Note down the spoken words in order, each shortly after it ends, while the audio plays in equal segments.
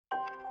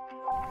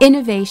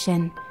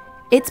Innovation.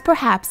 It's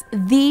perhaps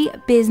the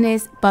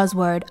business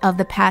buzzword of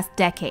the past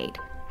decade.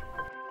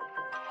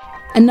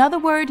 Another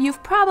word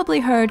you've probably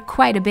heard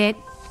quite a bit: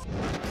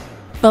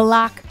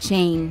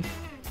 blockchain.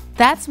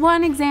 That's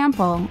one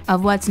example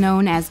of what's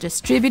known as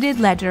distributed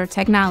ledger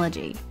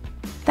technology.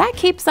 That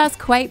keeps us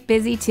quite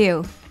busy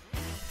too.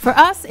 For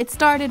us, it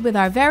started with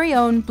our very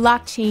own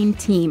blockchain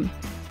team.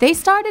 They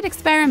started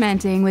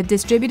experimenting with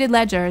distributed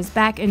ledgers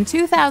back in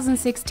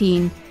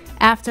 2016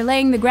 after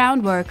laying the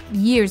groundwork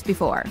years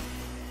before.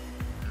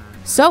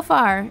 So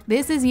far,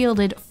 this has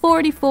yielded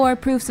 44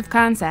 proofs of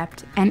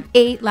concept and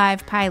 8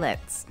 live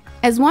pilots.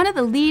 As one of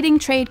the leading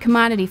trade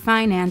commodity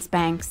finance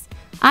banks,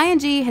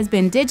 ING has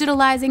been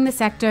digitalizing the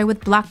sector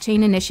with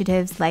blockchain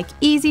initiatives like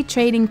Easy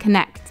Trading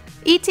Connect.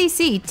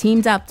 ETC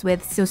teamed up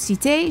with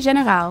Société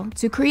Générale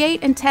to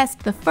create and test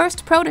the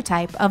first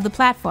prototype of the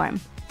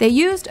platform. They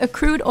used a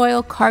crude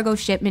oil cargo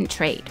shipment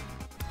trade.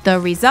 The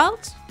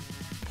result?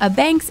 A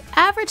bank's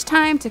average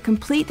time to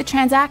complete the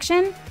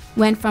transaction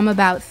went from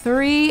about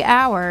 3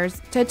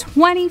 hours to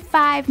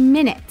 25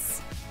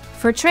 minutes.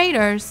 For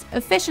traders,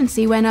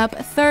 efficiency went up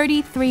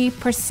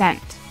 33%.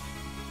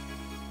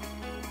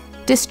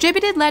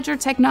 Distributed ledger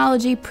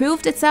technology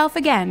proved itself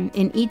again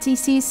in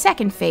ETC's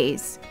second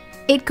phase.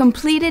 It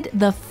completed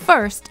the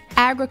first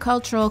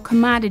agricultural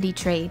commodity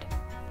trade.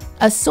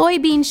 A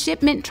soybean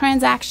shipment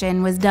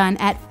transaction was done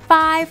at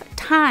 5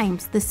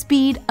 times the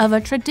speed of a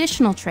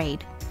traditional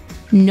trade.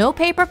 No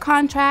paper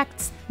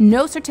contracts,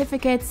 no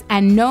certificates,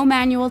 and no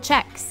manual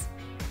checks.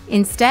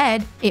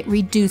 Instead, it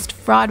reduced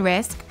fraud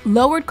risk,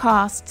 lowered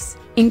costs,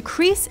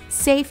 increased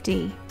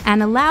safety,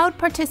 and allowed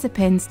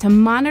participants to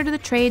monitor the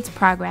trade's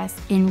progress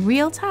in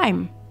real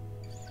time.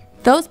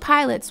 Those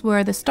pilots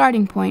were the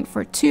starting point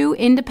for 2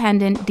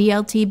 independent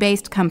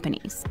DLT-based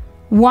companies.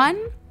 One,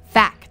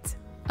 Fact,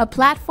 a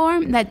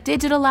platform that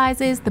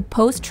digitalizes the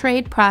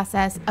post-trade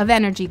process of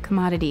energy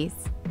commodities.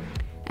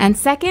 And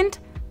second,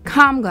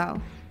 Comgo,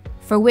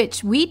 for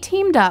which we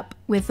teamed up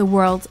with the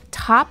world's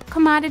top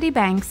commodity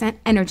banks and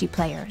energy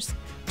players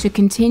to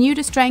continue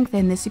to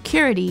strengthen the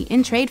security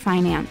in trade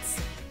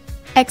finance.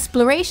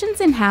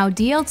 Explorations in how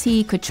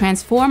DLT could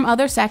transform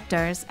other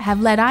sectors have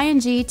led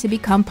ING to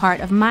become part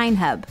of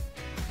MineHub.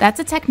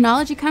 That's a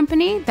technology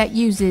company that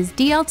uses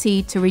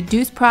DLT to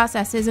reduce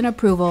processes and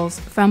approvals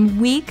from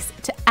weeks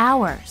to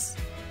hours.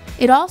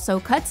 It also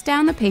cuts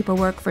down the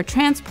paperwork for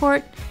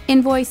transport,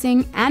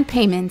 invoicing, and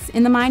payments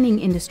in the mining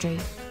industry.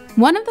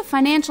 One of the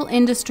financial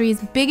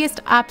industry's biggest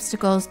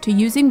obstacles to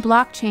using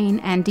blockchain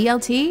and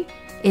DLT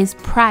is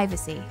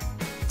privacy.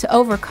 To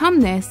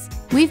overcome this,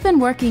 we've been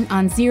working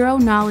on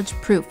zero-knowledge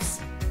proofs,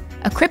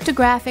 a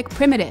cryptographic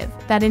primitive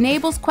that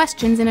enables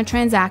questions in a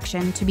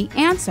transaction to be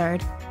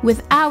answered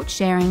without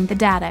sharing the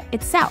data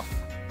itself.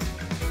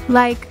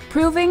 Like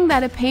proving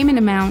that a payment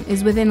amount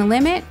is within a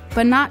limit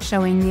but not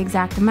showing the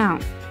exact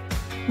amount.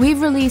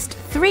 We've released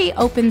 3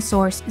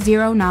 open-source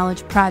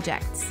zero-knowledge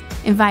projects,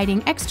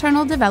 inviting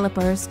external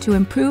developers to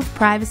improve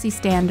privacy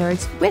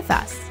standards with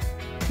us.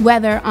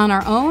 Whether on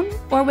our own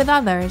or with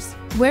others,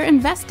 we're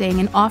investing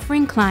in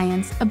offering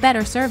clients a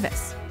better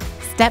service.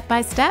 Step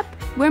by step,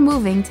 we're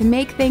moving to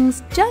make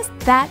things just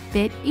that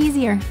bit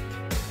easier.